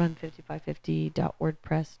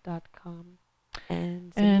run5550.wordpress.com.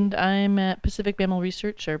 And I'm at Pacific Mammal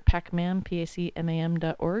Research, or PACMAM,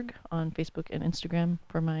 PACMAM.org, on Facebook and Instagram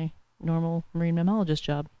for my normal marine mammologist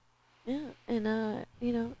job. yeah, and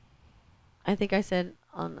I think I said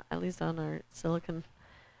at least on our silicon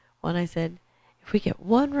one, I said, if we get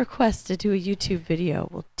one request to do a YouTube video,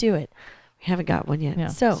 we'll do it. We haven't got one yet. Yeah.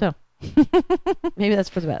 So maybe that's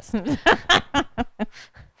for the best.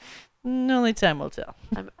 Only time will tell.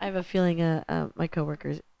 I have a feeling my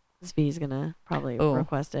coworker Zvi is gonna probably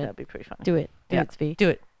request it. That'd be pretty fun. Do it. Do Yeah. it, Zvi. Do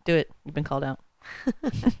it. You've been called out.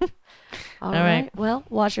 All right. right. Well,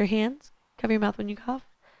 wash your hands. Cover your mouth when you cough.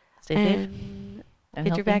 Stay safe And and get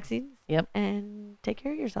healthy. your vaccines. Yep. And take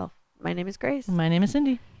care of yourself. My name is Grace. My name is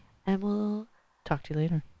Cindy. And we'll, Talk to you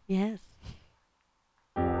later. yes.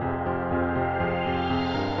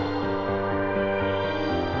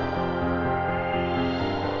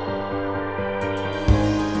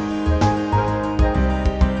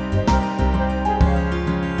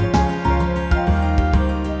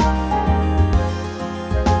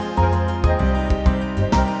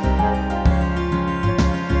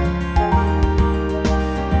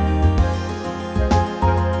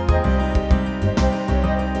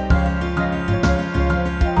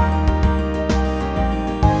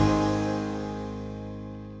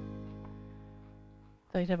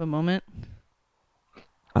 Thought you'd have a moment.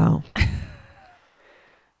 Wow.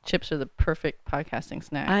 Chips are the perfect podcasting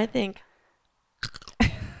snack. I think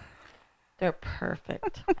they're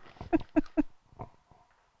perfect.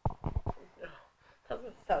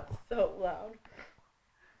 Doesn't sound so loud.